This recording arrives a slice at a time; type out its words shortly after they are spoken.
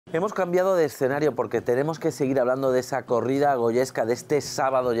Hemos cambiado de escenario porque tenemos que seguir hablando de esa corrida goyesca de este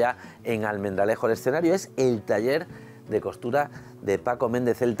sábado ya en Almendralejo. El escenario es el taller de costura de Paco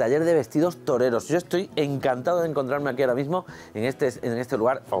Méndez, el taller de vestidos toreros. Yo estoy encantado de encontrarme aquí ahora mismo en este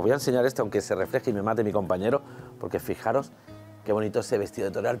lugar. Os voy a enseñar esto, aunque se refleje y me mate mi compañero, porque fijaros qué bonito ese vestido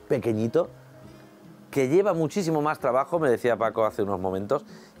de torear pequeñito, que lleva muchísimo más trabajo, me decía Paco hace unos momentos,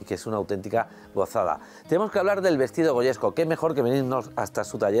 y que es una auténtica gozada. Tenemos que hablar del vestido goyesco. Qué mejor que venirnos hasta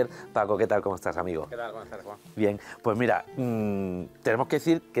su taller. Paco, ¿qué tal? ¿Cómo estás, amigo? ¿Qué tal? Buenas tardes, Juan. Bien, pues mira, tenemos que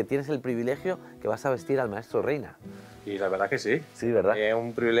decir que tienes el privilegio que vas a vestir al maestro Reina. Y la verdad que sí. Sí, ¿verdad? Es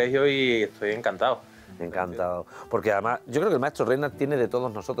un privilegio y estoy encantado. Encantado. Porque además, yo creo que el maestro Reina tiene de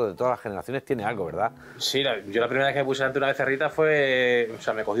todos nosotros, de todas las generaciones, tiene algo, ¿verdad? Sí, yo la primera vez que me puse ante una becerrita fue... O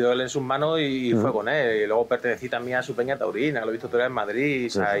sea, me cogió él en sus manos y fue con él. Y luego pertenecí también a su peña taurina, lo he visto torear en Madrid. O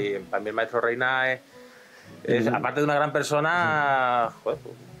sea, y para mí el maestro Reina es aparte de una gran persona, joder,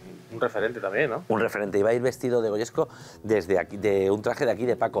 pues, un referente también, ¿no? Un referente. Y va a ir vestido de Goyesco desde aquí, de un traje de aquí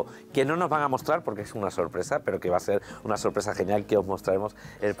de Paco, que no nos van a mostrar porque es una sorpresa, pero que va a ser una sorpresa genial que os mostraremos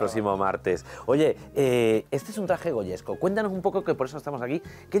el próximo martes. Oye, este es un traje Goyesco. Cuéntanos un poco, que por eso estamos aquí,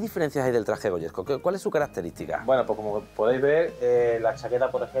 ¿qué diferencias hay del traje Goyesco? ¿Cuál es su característica? Bueno, pues como podéis ver, la chaqueta,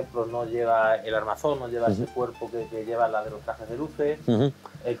 por ejemplo, no lleva el armazón, no lleva ese cuerpo que lleva la de los trajes de luces.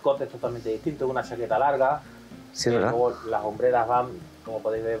 El corte es totalmente distinto, es una chaqueta larga. Sí, ¿verdad? Luego las hombreras van, como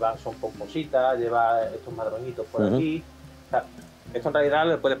podéis ver, son pompositas, lleva estos madroñitos por aquí. O sea, esto en realidad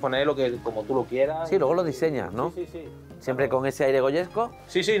le puedes poner como tú lo quieras. Sí, luego lo diseñas, ¿no? Sí, sí, sí. Siempre con ese aire goyesco.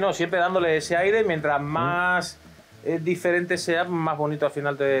 Sí, sí, no, siempre dándole ese aire, mientras más diferente sea, más bonito al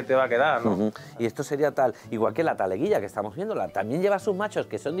final te va a quedar, ¿no? Y esto sería tal, igual que la taleguilla que estamos viendo, también lleva sus machos,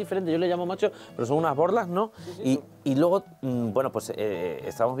 que son diferentes, yo le llamo machos, pero son unas borlas, ¿no? Sí, sí, y luego, bueno, pues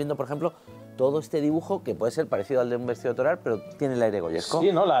estamos viendo, por ejemplo, todo este dibujo que puede ser parecido al de un vestido de torear, pero tiene el aire goyesco.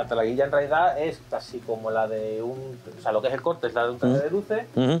 Sí, no, la taleguilla en realidad es casi como la de un... O sea, lo que es el corte es la de un traje de luces,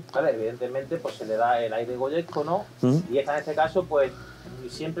 ¿vale? Evidentemente, pues se le da el aire goyesco, ¿no? Y esta, en este caso, pues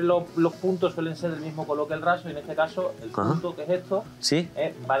siempre los puntos suelen ser del mismo color que el raso, y en este caso el punto, que es esto,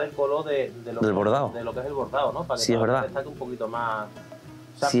 va del color del bordado, de lo que es el bordado, ¿no? Para que destaque un poquito más.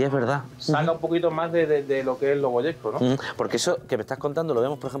 O sea, sí, es verdad. Salga un poquito más de lo que es lo goyesco, ¿no? Porque eso que me estás contando lo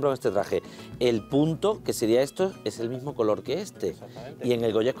vemos, por ejemplo, en este traje. El punto, que sería esto, es el mismo color que este. Exactamente. Y en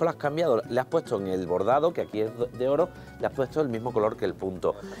el goyesco lo has cambiado, le has puesto en el bordado, que aquí es de oro, le has puesto el mismo color que el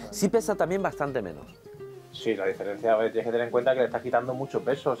punto. Sí pesa también bastante menos. Sí, la diferencia, tienes que tener en cuenta que le estás quitando mucho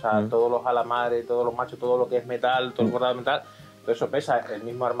peso, o sea, todos los alamares, todos los machos, todo lo que es metal, todo el bordado de metal, todo eso pesa, el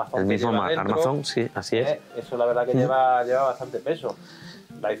mismo armazón. El mismo armazón, sí, así es. Eso la verdad que lleva bastante peso.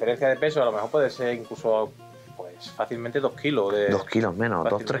 La diferencia de peso a lo mejor puede ser incluso pues fácilmente 2 kilos. 2 kilos menos,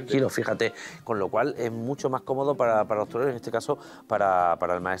 2-3 kilos, fíjate. Con lo cual es mucho más cómodo para los toreros, en este caso para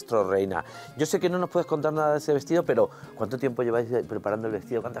el maestro Reina. Yo sé que no nos puedes contar nada de ese vestido, pero ¿cuánto tiempo lleváis preparando el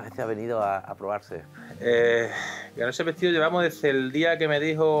vestido? ¿Cuántas veces ha venido a probarse? Ese vestido llevamos desde el día que me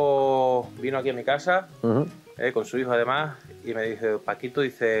dijo, vino aquí a mi casa, con su hijo además, y me dice, Paquito,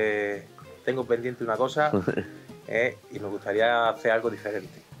 dice, tengo pendiente una cosa y me gustaría hacer algo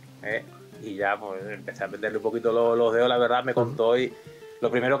diferente. Y ya pues empecé a venderle un poquito los dedos, la verdad, me contó, y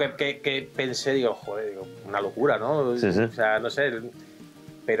lo primero que pensé, digo, joder, una locura, ¿no? Sí, sí. O sea, no sé,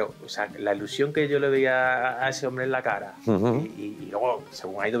 pero o sea, la ilusión que yo le veía a ese hombre en la cara, y luego,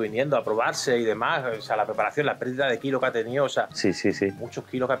 según ha ido viniendo a probarse y demás, o sea, la preparación, la pérdida de kilos que ha tenido, o sea, muchos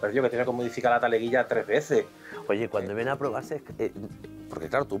kilos que ha perdido, que tiene que modificar la taleguilla 3 veces. Oye, cuando viene a probarse, porque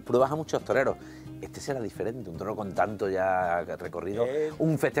claro, tú pruebas a muchos toreros, este será diferente, un torero con tanto ya recorrido,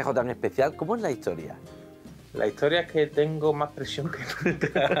 un festejo tan especial. ¿Cómo es la historia? La historia es que tengo más presión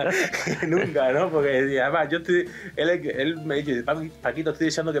que nunca, ¿no? Porque además él me dice, Paquito, estoy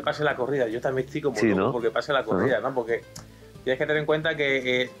deseando que pase la corrida. Yo también estoy como loco, ¿no? Porque pase la corrida, ¿no? Porque tienes que tener en cuenta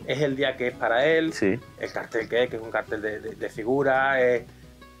que es el día que es para él, el cartel que es un cartel de figura,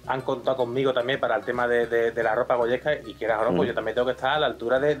 han contado conmigo también para el tema de la ropa goyesca, y quieras o no, pues yo también tengo que estar a la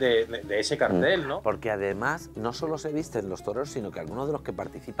altura de ese cartel, ¿no? Porque además no solo se visten los toreros, sino que algunos de los que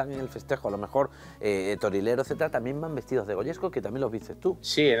participan en el festejo, a lo mejor torileros, etcétera, también van vestidos de goyesco, que también los vistes tú.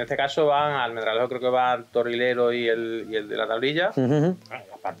 Sí, en este caso van al Almendralejo, creo que van torilero y el de la tablilla,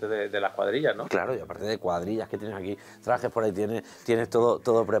 aparte de las cuadrillas, ¿no? Claro, y aparte de cuadrillas que tienes aquí, trajes por ahí, tienes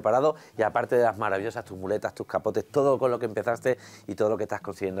todo preparado, y aparte de las maravillosas, tus muletas, tus capotes, todo con lo que empezaste y todo lo que estás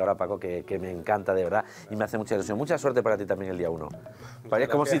consiguiendo ahora, Paco, que me encanta de verdad y me hace mucha ilusión. Mucha suerte para ti también el día 1. Es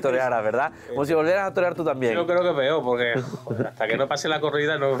como si torearas, ¿verdad? Como si volvieras a torear tú también. Yo creo que peor, porque joder, hasta que no pase la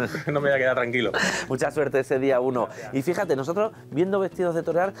corrida no me voy a quedar tranquilo. Mucha suerte ese día 1. Y fíjate, nosotros viendo vestidos de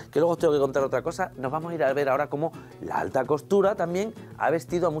torear, que luego os tengo que contar otra cosa, nos vamos a ir a ver ahora cómo la alta costura también ha vestido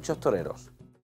vestido a muchos toreros.